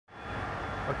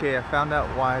Okay, I found out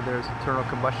why there's internal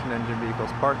combustion engine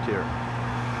vehicles parked here.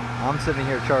 I'm sitting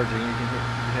here charging, you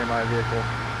can hear my vehicle.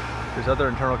 There's other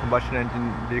internal combustion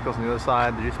engine vehicles on the other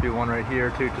side. There used to be one right here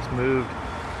too, just moved.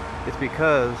 It's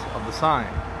because of the sign.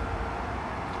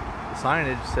 The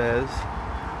signage says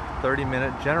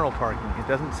 30-minute general parking. It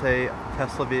doesn't say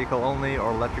Tesla vehicle only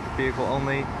or electric vehicle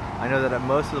only. I know that at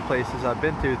most of the places I've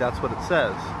been to, that's what it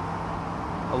says.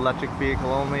 Electric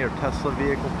vehicle only or Tesla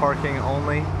vehicle parking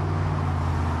only.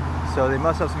 So they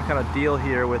must have some kind of deal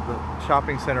here with the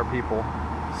shopping center people.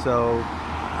 So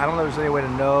I don't know if there's any way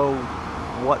to know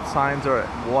what signs are at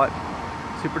what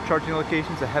supercharging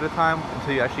locations ahead of time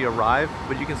until you actually arrive.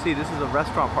 But you can see this is a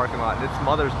restaurant parking lot and it's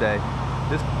Mother's Day.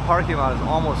 This parking lot is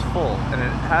almost full, and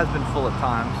it has been full at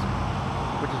times,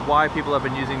 which is why people have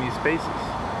been using these spaces.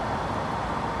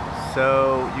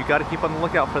 So you got to keep on the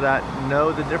lookout for that.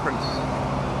 Know the difference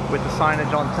with the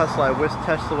signage on Tesla. I wish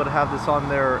Tesla would have this on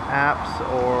their apps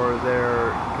or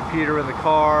their computer in the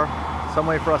car. Some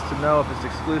way for us to know if it's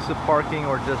exclusive parking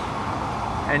or just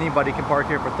anybody can park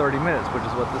here for 30 minutes, which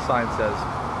is what the sign says.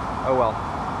 Oh well.